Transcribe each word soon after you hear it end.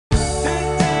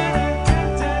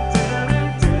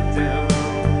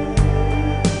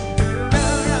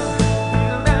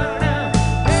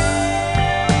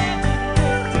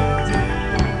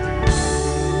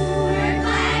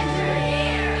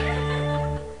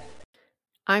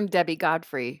I'm Debbie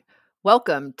Godfrey.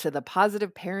 Welcome to the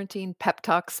Positive Parenting Pep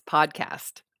Talks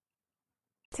podcast.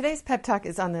 Today's pep talk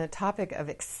is on the topic of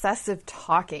excessive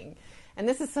talking. And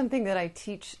this is something that I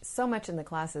teach so much in the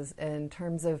classes in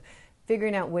terms of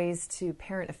figuring out ways to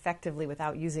parent effectively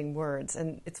without using words.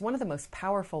 And it's one of the most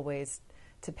powerful ways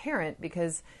to parent,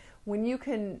 because when you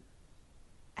can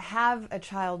have a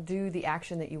child do the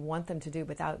action that you want them to do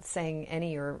without saying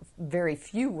any or very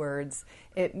few words,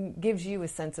 it gives you a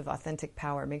sense of authentic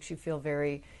power, makes you feel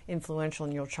very influential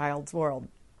in your child's world.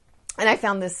 And I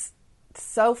found this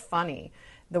so funny,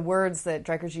 the words that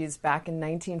Dreikurs used back in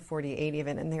 1948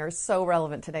 even, and they are so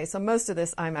relevant today. So most of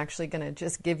this I'm actually going to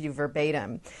just give you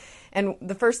verbatim. And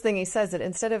the first thing he says that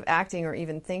instead of acting or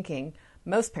even thinking,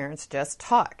 most parents just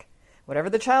talk. Whatever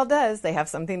the child does, they have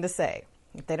something to say.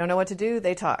 If they don't know what to do,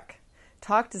 they talk.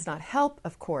 Talk does not help,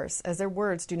 of course, as their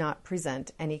words do not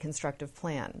present any constructive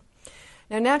plan.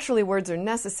 Now, naturally, words are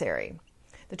necessary.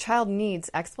 The child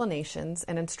needs explanations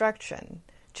and instruction,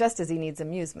 just as he needs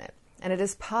amusement. And it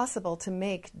is possible to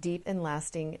make deep and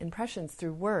lasting impressions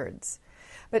through words.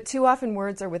 But too often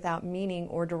words are without meaning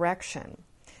or direction.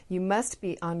 You must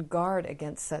be on guard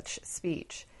against such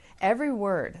speech. Every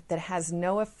word that has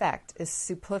no effect is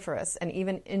superfluous and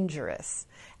even injurious.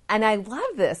 And I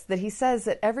love this, that he says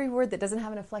that every word that doesn't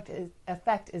have an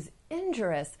effect is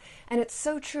injurious. And it's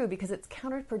so true, because it's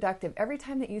counterproductive. Every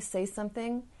time that you say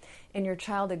something and your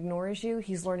child ignores you,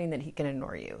 he's learning that he can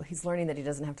ignore you. He's learning that he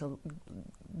doesn't have to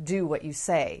do what you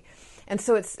say. And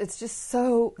so it's just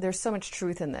so, there's so much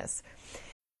truth in this.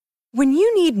 When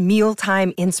you need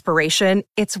mealtime inspiration,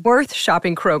 it's worth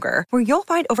shopping Kroger, where you'll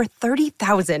find over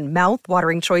 30,000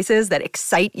 mouth-watering choices that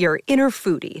excite your inner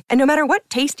foodie. And no matter what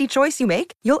tasty choice you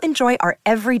make, you'll enjoy our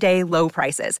everyday low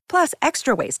prices, plus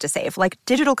extra ways to save, like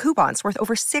digital coupons worth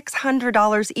over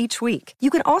 $600 each week. You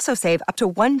can also save up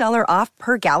to $1 off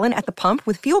per gallon at the pump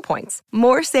with fuel points.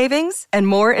 More savings and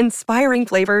more inspiring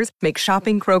flavors make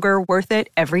shopping Kroger worth it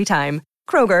every time.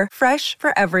 Kroger, fresh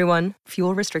for everyone.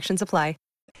 Fuel restrictions apply.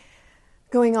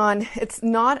 Going on, it's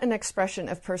not an expression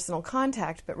of personal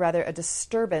contact, but rather a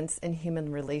disturbance in human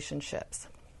relationships.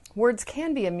 Words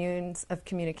can be a means of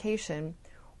communication,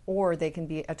 or they can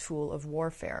be a tool of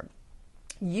warfare.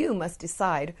 You must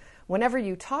decide whenever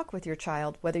you talk with your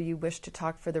child whether you wish to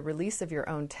talk for the release of your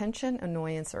own tension,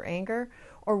 annoyance, or anger,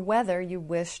 or whether you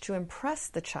wish to impress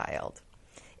the child.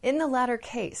 In the latter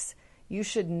case, you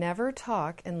should never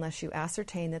talk unless you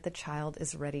ascertain that the child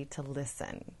is ready to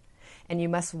listen. And you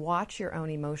must watch your own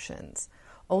emotions.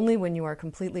 Only when you are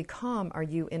completely calm are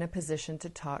you in a position to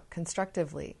talk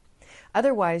constructively.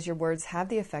 Otherwise, your words have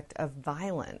the effect of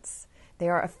violence. They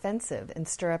are offensive and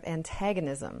stir up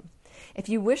antagonism. If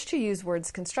you wish to use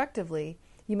words constructively,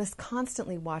 you must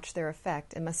constantly watch their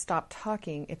effect and must stop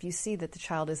talking if you see that the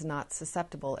child is not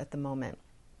susceptible at the moment.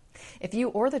 If you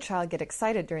or the child get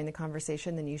excited during the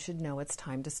conversation, then you should know it's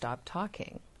time to stop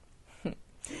talking.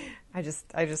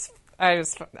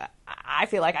 I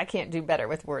feel like I can't do better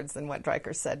with words than what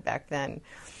Dreikurs said back then.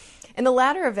 In the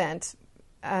latter event,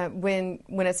 when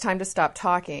it's time to stop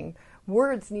talking,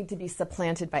 words need to be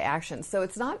supplanted by action. So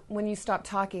it's not when you stop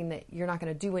talking that you're not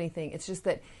going to do anything. It's just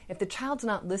that if the child's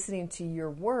not listening to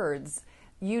your words,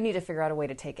 you need to figure out a way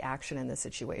to take action in this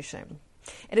situation.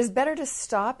 It is better to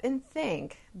stop and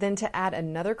think than to add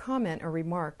another comment or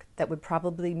remark that would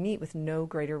probably meet with no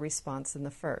greater response than the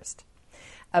first.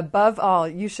 Above all,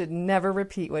 you should never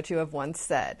repeat what you have once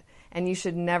said, and you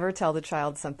should never tell the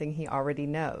child something he already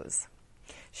knows.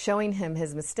 Showing him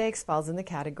his mistakes falls in the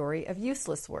category of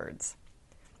useless words,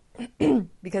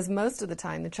 because most of the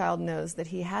time the child knows that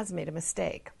he has made a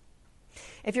mistake.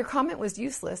 If your comment was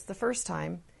useless the first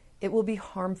time, it will be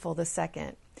harmful the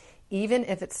second, even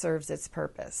if it serves its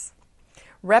purpose.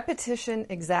 Repetition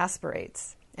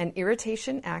exasperates, and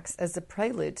irritation acts as a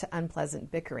prelude to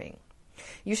unpleasant bickering.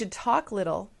 You should talk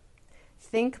little,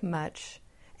 think much,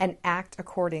 and act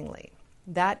accordingly.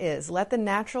 That is, let the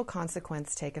natural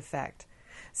consequence take effect.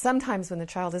 Sometimes when the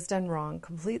child has done wrong,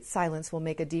 complete silence will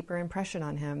make a deeper impression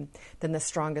on him than the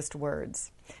strongest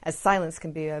words, as silence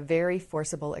can be a very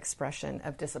forcible expression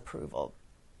of disapproval.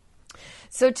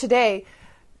 So today,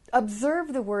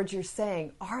 observe the words you're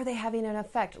saying. Are they having an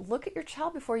effect? Look at your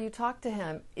child before you talk to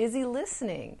him. Is he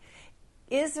listening?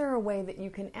 Is there a way that you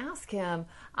can ask him,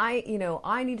 I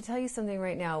need to tell you something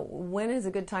right now. When is a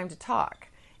good time to talk?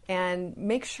 And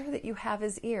make sure that you have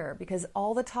his ear, because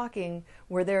all the talking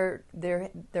where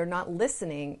they're not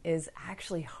listening is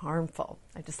actually harmful.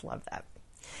 I just love that.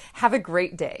 Have a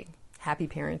great day. Happy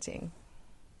parenting.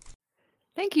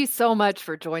 Thank you so much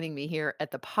for joining me here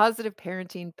at the Positive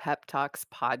Parenting Pep Talks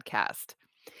podcast.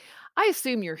 I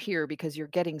assume you're here because you're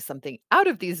getting something out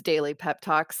of these daily pep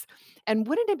talks. And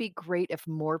wouldn't it be great if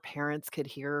more parents could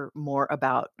hear more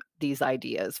about these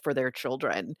ideas for their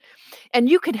children? And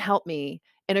you can help me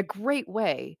in a great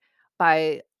way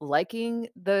by liking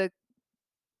the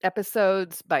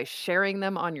episodes, by sharing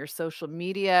them on your social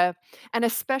media, and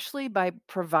especially by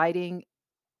providing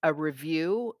a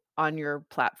review on your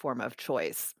platform of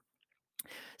choice.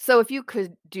 So if you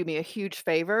could do me a huge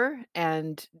favor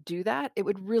and do that, it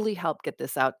would really help get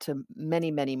this out to many,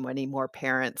 many, many more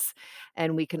parents.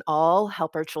 And we can all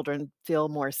help our children feel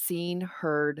more seen,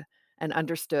 heard, and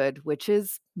understood, which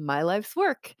is my life's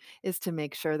work, is to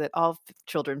make sure that all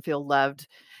children feel loved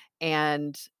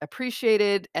and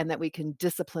appreciated and that we can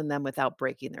discipline them without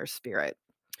breaking their spirit.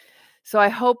 So I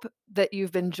hope that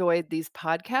you've enjoyed these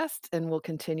podcasts and will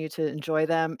continue to enjoy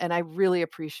them. And I really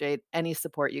appreciate any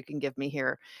support you can give me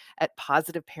here at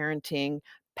Positive Parenting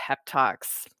Pep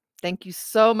Talks. Thank you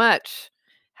so much.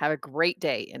 Have a great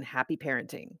day and happy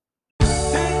parenting.